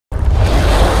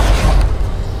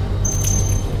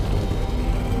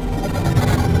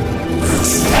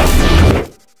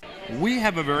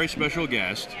have a very special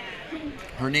guest.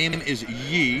 Her name is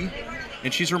Yi,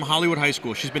 and she's from Hollywood High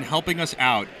School. She's been helping us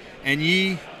out. And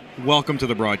Yi, welcome to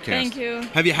the broadcast. Thank you.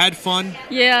 Have you had fun?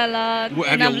 Yeah, a lot.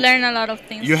 And I've learned a lot of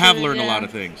things. You have too, learned a yeah. lot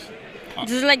of things.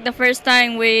 This is like the first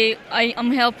time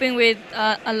I'm helping with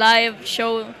a live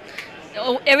show.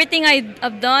 Everything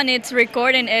I've done, it's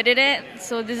record and edit it.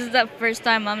 So this is the first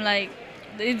time I'm like,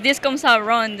 if this comes out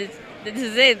wrong, this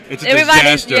is it. It's a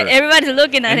disaster. Everybody's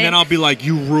looking at it. And then I'll be like,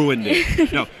 you ruined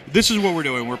it. No, this is what we're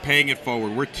doing. We're paying it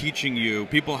forward. We're teaching you.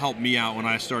 People helped me out when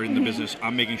I started in the business.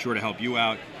 I'm making sure to help you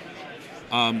out.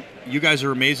 You guys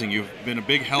are amazing. You've been a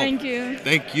big help. Thank you.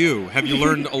 Thank you. Have you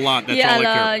learned a lot? That's yeah, all I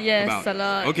care lot, yes, about. A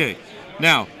lot. Okay,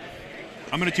 now,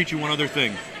 I'm going to teach you one other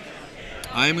thing.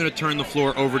 I am going to turn the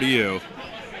floor over to you,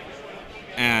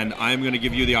 and I'm going to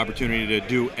give you the opportunity to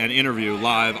do an interview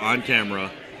live on camera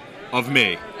of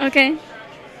me. Okay.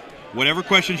 Whatever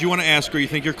questions you want to ask or you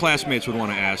think your classmates would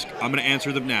want to ask, I'm going to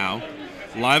answer them now.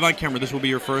 Live on camera. This will be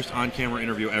your first on-camera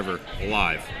interview ever.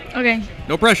 Live. Okay.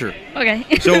 No pressure. Okay.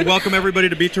 So welcome everybody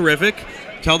to BeTerrific.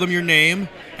 Tell them your name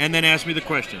and then ask me the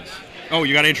questions. Oh,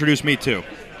 you got to introduce me too.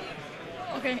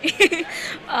 Okay.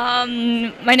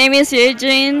 My name is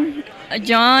Eugene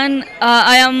John.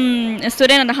 I am a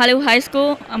student at Hollywood High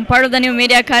School. I'm part of the New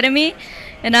Media Academy,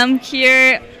 and I'm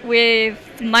here with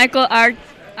Michael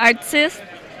Artist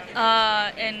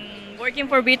and working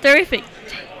for BeTerrific.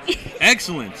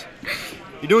 Excellent.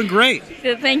 You're doing great.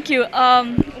 Thank you.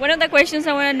 One of the questions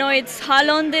I want to know is how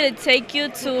long did it take you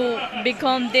to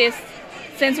become this?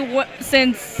 Since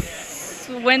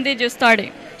when did you start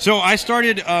it? So I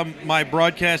started my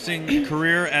broadcasting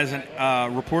career as a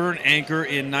reporter and anchor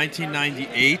in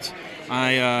 1998.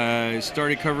 I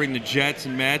started covering the Jets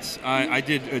and Mets. I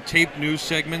did taped news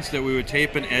segments that we would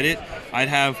tape and edit. I'd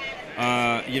have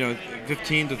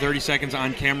 15 to 30 seconds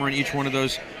on camera in each one of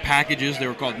those packages. They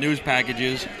were called news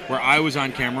packages, where I was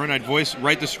on camera, and I'd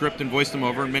write the script and voice them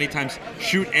over, and many times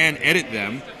shoot and edit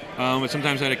them. But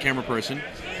sometimes I had a camera person.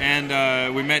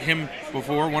 And we met him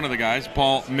before, one of the guys,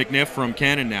 Paul McNiff from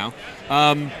Canon now.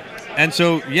 And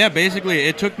so, yeah, basically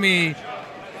it took me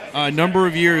a number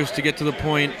of years to get to the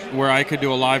point where I could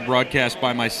do a live broadcast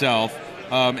by myself.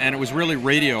 And it was really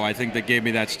radio, I think, that gave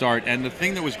me that start. And the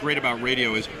thing that was great about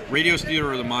radio is radio's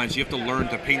theater of the mind, so you have to learn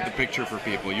to paint the picture for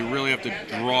people. You really have to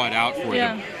draw it out for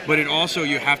them. But it also,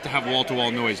 you have to have wall-to-wall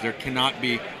noise. There cannot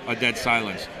be a dead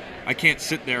silence. I can't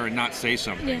sit there and not say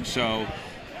something. Yeah. So,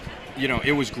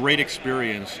 it was great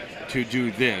experience to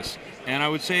do this. And I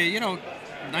would say,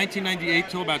 1998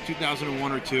 till about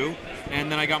 2001 or 2.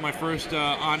 And then I got my first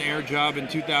on-air job in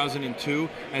 2002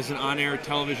 as an on-air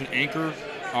television anchor,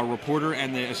 a reporter,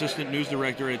 and the assistant news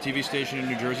director at a TV station in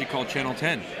New Jersey called Channel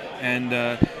 10. And,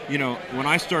 when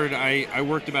I started, I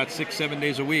worked about 6-7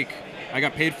 days a week. I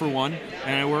got paid for one,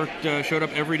 and I showed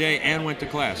up every day and went to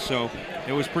class. So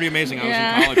it was pretty amazing. I was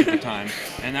in college at the time,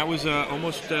 and that was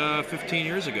almost 15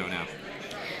 years ago now.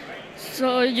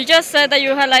 So you just said that you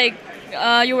had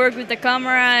you work with the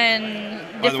camera and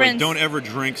different... By the way, don't ever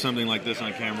drink something like this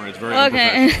on camera. It's very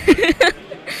unprofessional.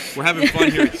 We're having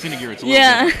fun here at Cine. It's a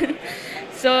little different.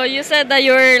 So you said that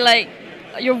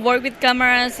you work with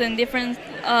cameras and different...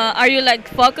 are you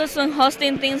focused on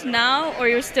hosting things now, or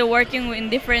you're still working in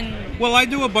different... Well, I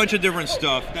do a bunch of different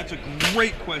stuff. That's a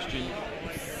great question.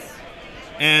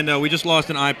 And we just lost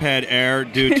an iPad Air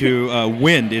due to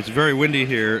wind. It's very windy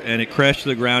here, and it crashed to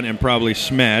the ground and probably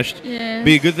smashed. Yeah.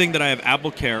 Be a good thing that I have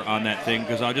Apple Care on that thing,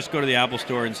 because I'll just go to the Apple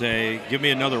store and say, give me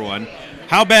another one.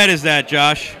 How bad is that,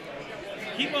 Josh?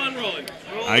 Keep on rolling.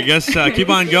 I guess keep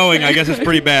on going. I guess it's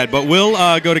pretty bad. But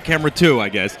we'll go to camera 2, I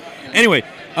guess. Anyway,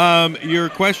 your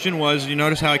question was, you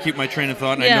notice how I keep my train of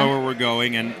thought, and I know where we're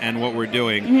going and what we're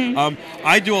doing. Mm-hmm.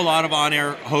 I do a lot of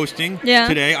on-air hosting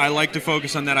today. I like to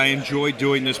focus on that. I enjoy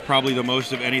doing this probably the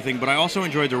most of anything, but I also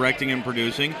enjoy directing and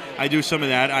producing. I do some of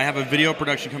that. I have a video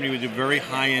production company. We do very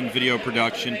high-end video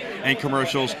production and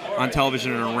commercials on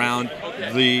television and around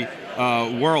the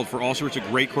world for all sorts of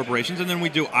great corporations. And then we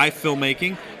do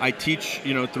filmmaking. I teach,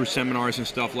 through seminars and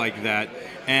stuff like that.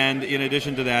 And in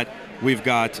addition to that, we've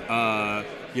got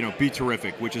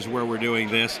BeTerrific, which is where we're doing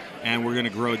this, and we're going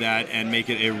to grow that and make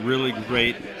it a really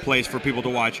great place for people to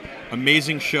watch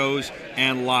amazing shows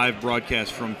and live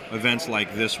broadcasts from events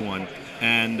like this one.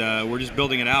 And we're just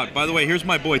building it out. By the way, here's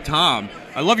my boy Tom.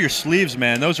 I love your sleeves,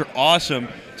 man. Those are awesome.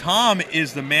 Tom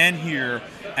is the man here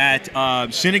at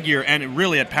Cine and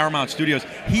really at Paramount Studios.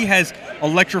 He has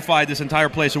electrified this entire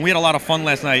place, and we had a lot of fun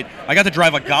last night. I got to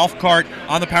drive a golf cart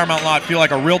on the Paramount lot, feel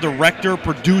like a real director,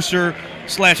 producer,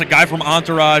 / a guy from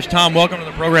Entourage. Tom, welcome to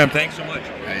the program. Thanks so much.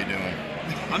 How you doing?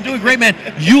 I'm doing great, man.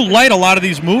 You light a lot of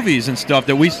these movies and stuff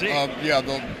that we see. Yeah,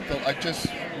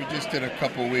 we just did a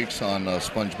couple weeks on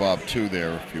SpongeBob 2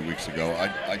 there a few weeks ago.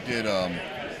 I did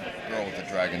Girl with the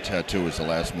Dragon Tattoo was the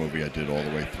last movie I did all the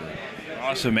way through.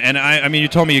 Awesome. And I mean, you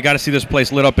told me you got to see this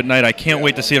place lit up at night. I can't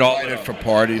wait to see it all. We light it for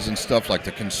parties and stuff like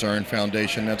the Concern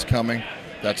Foundation that's coming.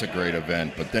 That's a great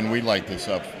event. But then we light this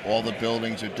up. All the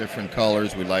buildings are different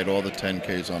colors. We light all the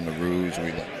 10Ks on the roofs.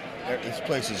 This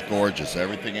place is gorgeous.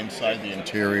 Everything inside the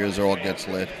interiors all gets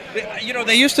lit. You know,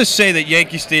 they used to say that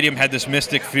Yankee Stadium had this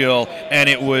mystic feel, and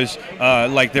it was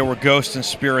like there were ghosts and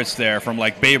spirits there from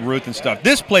like Babe Ruth and stuff.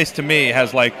 This place to me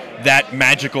has like that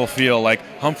magical feel. Like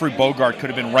Humphrey Bogart could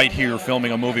have been right here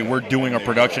filming a movie. We're doing a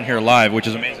production here live, which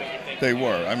is amazing. They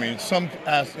were. I mean,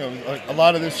 a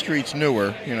lot of this street's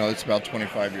newer. You know, it's about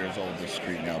 25 years old, this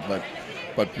street now,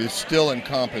 but it still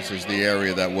encompasses the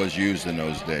area that was used in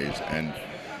those days. And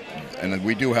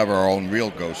we do have our own real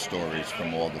ghost stories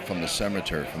from the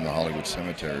cemetery, from the Hollywood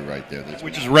Cemetery right there.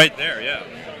 Which is right there, yeah.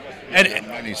 And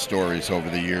many stories over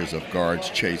the years of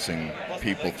guards chasing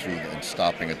people through and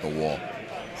stopping at the wall.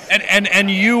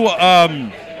 And you,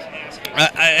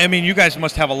 I mean, you guys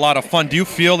must have a lot of fun. Do you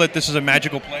feel that this is a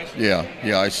magical place? Yeah.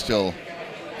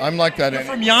 I'm like that. You're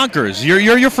from Yonkers.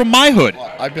 You're from my hood.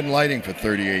 I've been lighting for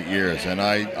 38 years, and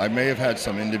I may have had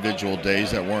some individual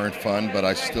days that weren't fun, but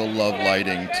I still love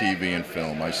lighting TV and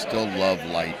film. I still love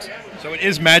light. So it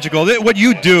is magical. What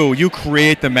you do, you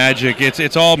create the magic.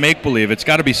 It's all make-believe. It's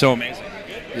got to be so amazing.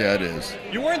 Yeah, it is.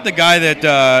 You weren't the guy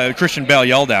that Christian Bale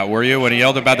yelled at, were you, when he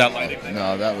yelled about that lighting?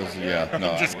 No, that was, yeah.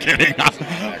 No, I'm just kidding.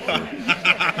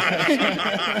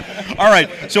 All right.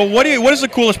 So what is the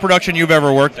coolest production you've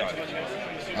ever worked on?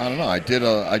 I don't know. I did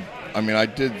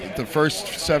the first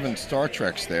 7 Star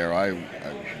Treks there. I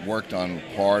worked on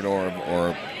part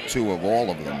or 2 of all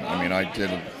of them. I mean, I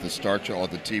did the Star Trek, all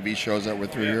the TV shows that were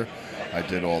through here. I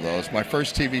did all those. My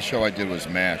first TV show I did was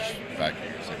MASH back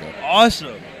years ago.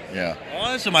 Awesome. Yeah.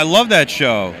 Awesome. I love that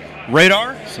show.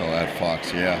 Radar? So at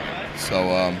Fox, yeah. So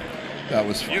that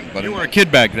was fun. You were a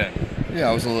kid back then. Yeah,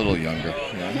 I was a little younger.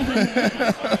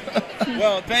 Yeah.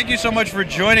 Well, thank you so much for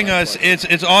joining us.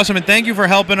 It's awesome, and thank you for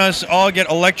helping us all get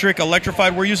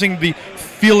electrified. We're using the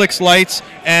Felix lights,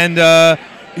 and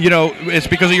you know, it's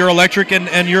because of your electric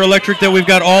and your electric that we've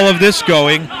got all of this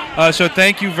going. So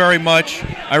thank you very much.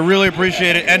 I really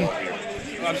appreciate it. And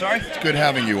I'm sorry? It's good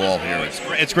having you all here.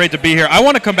 It's great to be here. I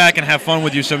want to come back and have fun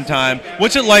with you sometime.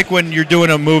 What's it like when you're doing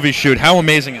a movie shoot? How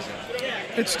amazing is it?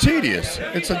 It's tedious.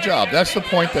 It's a job. That's the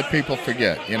point that people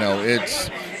forget. You know,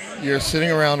 you're sitting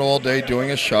around all day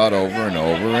doing a shot over and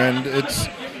over, and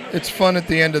it's fun at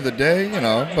the end of the day, you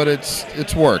know, but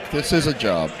it's work. This is a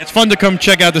job. It's fun to come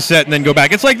check out the set and then go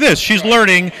back. It's like this. She's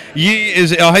learning. Yi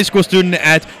is a high school student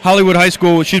at Hollywood High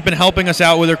School. She's been helping us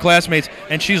out with her classmates,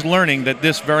 and she's learning that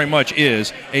this very much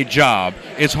is a job.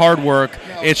 It's hard work.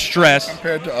 It's stress.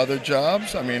 Compared to other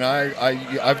jobs, I mean,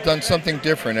 I've done something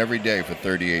different every day for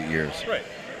 38 years. Right.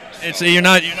 You're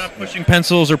not pushing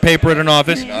pencils or paper at an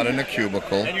office. Not in a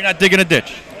cubicle. And you're not digging a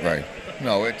ditch. Right.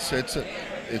 No, it's a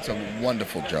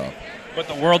wonderful job. But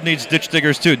the world needs ditch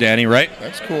diggers too, Danny, right?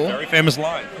 That's cool. Very famous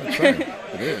line. That's right.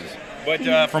 It is.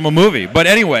 But from a movie. But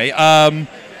anyway,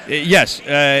 yes,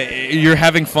 you're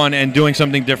having fun and doing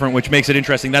something different, which makes it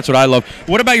interesting. That's what I love.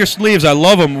 What about your sleeves? I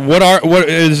love them. What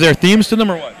is there themes to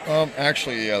them or what?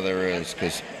 Actually, yeah, there is,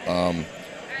 because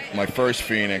my first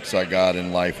Phoenix I got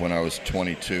in life when I was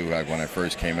 22, when I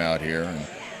first came out here, and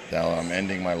now I'm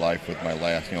ending my life with my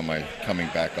last, my coming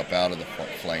back up out of the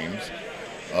flames.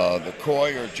 The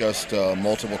koi are just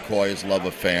multiple kois, love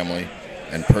of family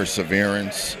and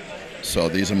perseverance. So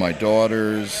these are my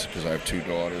daughters, because I have 2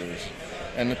 daughters.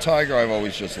 And the tiger I've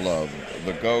always just loved.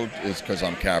 The goat is because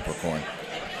I'm Capricorn.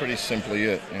 Pretty simply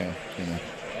it, yeah.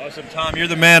 Awesome, Tom, you're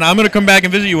the man. I'm going to come back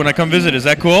and visit you when I come visit. Is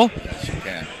that cool? Yes, you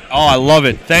can. Oh, I love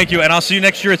it. Thank you, and I'll see you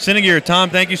next year at Cine. Tom,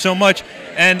 thank you so much.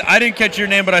 And I didn't catch your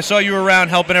name, but I saw you around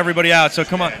helping everybody out, so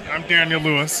come on. I'm Daniel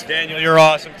Lewis. Daniel, you're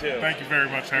awesome, too. Thank you very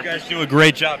much. You guys do a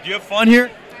great job. Do you have fun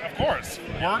here? Of course.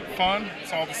 Work, fun,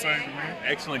 it's all the same to me.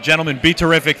 Excellent. Gentlemen,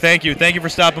 BeTerrific, thank you. Thank you for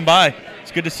stopping by.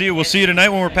 It's good to see you. We'll see you tonight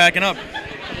when we're packing up.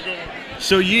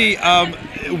 So, Yi,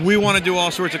 we want to do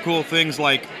all sorts of cool things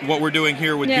like what we're doing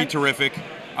here with BeTerrific.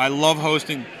 I love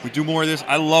hosting. We do more of this.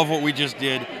 I love what we just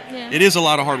did. Yeah. It is a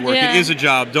lot of hard work. Yeah. It is a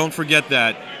job. Don't forget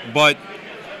that. But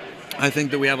I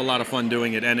think that we have a lot of fun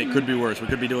doing it, and it could be worse. We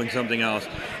could be doing something else.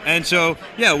 And so,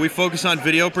 yeah, we focus on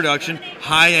video production,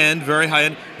 high-end,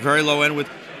 very low-end with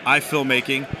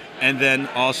iFilmmaking, and then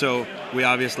also we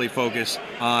obviously focus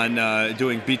on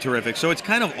doing BeTerrific. So it's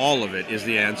kind of all of it is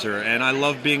the answer. And I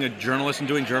love being a journalist and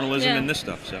doing journalism and this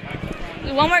stuff. So.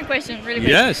 one more question, really quick.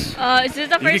 Yes. Is this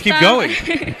the You can first keep time? going.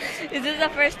 Is this the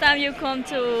first time you come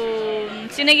to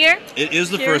Cine? It is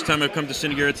the Here? first time I've come to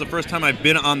Cinegear. It's the first time I've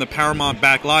been on the Paramount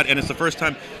back lot, and it's the first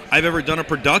time I've ever done a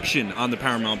production on the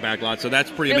Paramount back lot. So that's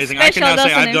pretty Feels amazing. I can now special, say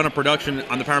doesn't I've it? done a production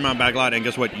on the Paramount back lot, and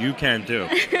guess what? You can too.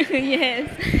 Yes.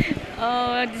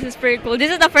 Oh, this is pretty cool.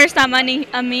 This is the first time I'm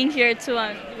in here too.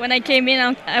 When I came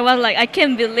in, I was like, I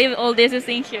can't believe all this is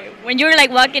in here. When you were like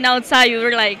walking outside, you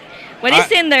were like, what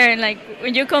is in there? And like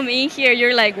when you come in here,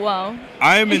 you're like, wow.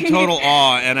 I am in total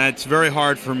awe, and it's very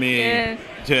hard for me Yeah.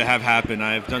 to have happen.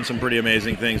 I've done some pretty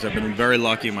amazing things. I've been very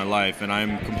lucky in my life, and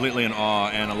I'm completely in awe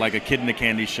and like a kid in a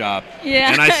candy shop.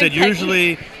 Yeah, And I said exactly.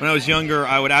 usually when I was younger,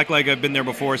 I would act like I've been there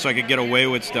before so I could get away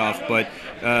with stuff, but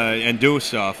and do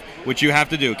stuff, which you have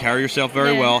to do. Carry yourself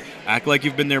very Yeah. well. Act like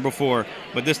you've been there before.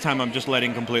 But this time I'm just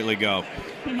letting completely go.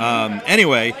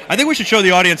 Anyway, I think we should show the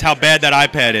audience how bad that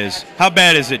iPad is. How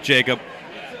bad is it, Jacob?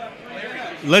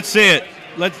 Let's see it.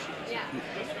 Let's.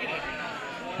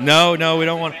 No, we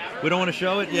don't want. We don't want to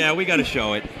show it. Yeah, we got to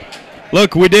show it.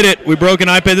 Look, we did it. We broke an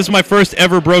iPad. This is my first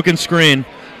ever broken screen,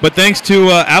 but thanks to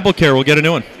AppleCare, we'll get a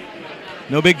new one.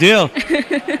 No big deal.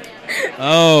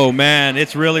 Oh man,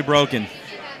 it's really broken.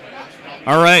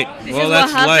 All right. This well, is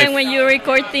that's what happens life. when you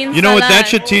record things. You know what? That alive.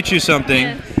 should teach you something.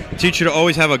 Yes. Teach you to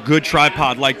always have a good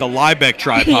tripod, like the Liebeck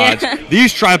tripods. Yeah.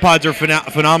 These tripods are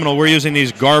phenomenal. We're using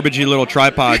these garbagey little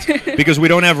tripods because we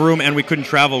don't have room and we couldn't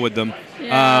travel with them.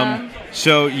 Yeah.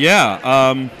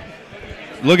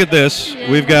 Look at this.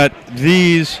 Yeah. We've got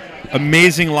these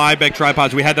amazing Liebeck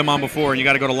tripods. We had them on before, and you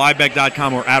got to go to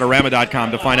liebeck.com or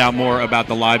adorama.com to find out more about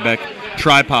the Liebeck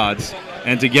tripods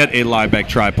and to get a Liebeck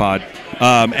tripod.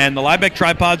 And the Liebeck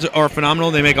tripods are phenomenal.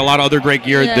 They make a lot of other great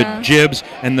gear, Yeah. the jibs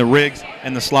and the rigs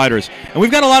and the sliders. And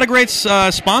we've got a lot of great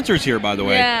sponsors here, by the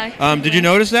way. Yeah. Did you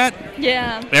notice that?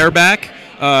 Yeah. Airback.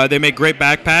 They make great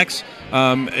backpacks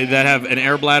that have an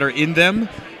air bladder in them.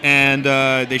 And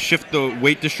they shift the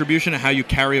weight distribution of how you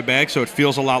carry a bag so it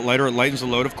feels a lot lighter. It lightens the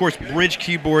load. Of course, Bridge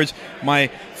keyboards, my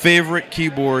favorite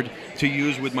keyboard to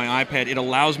use with my iPad. It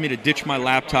allows me to ditch my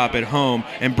laptop at home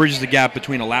and bridges the gap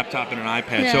between a laptop and an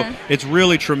iPad. Yeah. So it's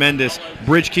really tremendous.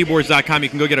 BridgeKeyboards.com. You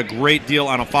can go get a great deal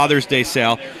on a Father's Day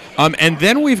sale. And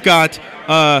then we've got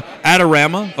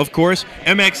Adorama, of course,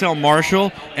 MXL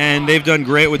Marshall, and they've done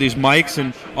great with these mics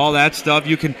and all that stuff.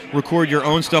 You can record your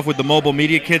own stuff with the mobile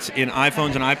media kits in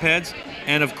iPhones and iPads.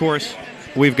 And, of course,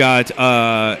 we've got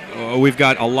a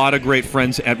lot of great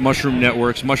friends at Mushroom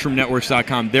Networks,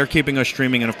 mushroomnetworks.com. They're keeping us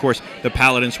streaming, and, of course, the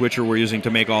Paladin switcher we're using to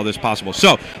make all this possible.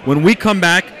 So when we come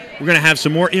back, we're going to have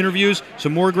some more interviews,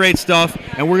 some more great stuff,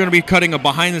 and we're going to be cutting a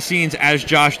behind the scenes as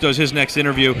Josh does his next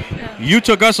interview. You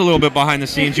took us a little bit behind the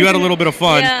scenes. You had a little bit of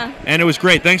fun, Yeah. and it was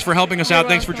great. Thanks for helping us You're out.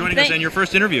 Thanks for welcome. joining us and your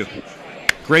first interview.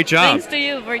 Great job. Thanks to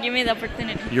you for giving me the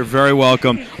opportunity. You're very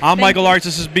welcome. I'm Thank Michael you. Arts.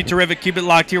 This is BeTerrific. Keep it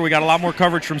locked here. We got a lot more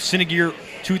coverage from Cinegear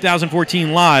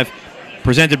 2014 Live,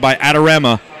 presented by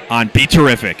Adorama on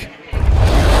BeTerrific.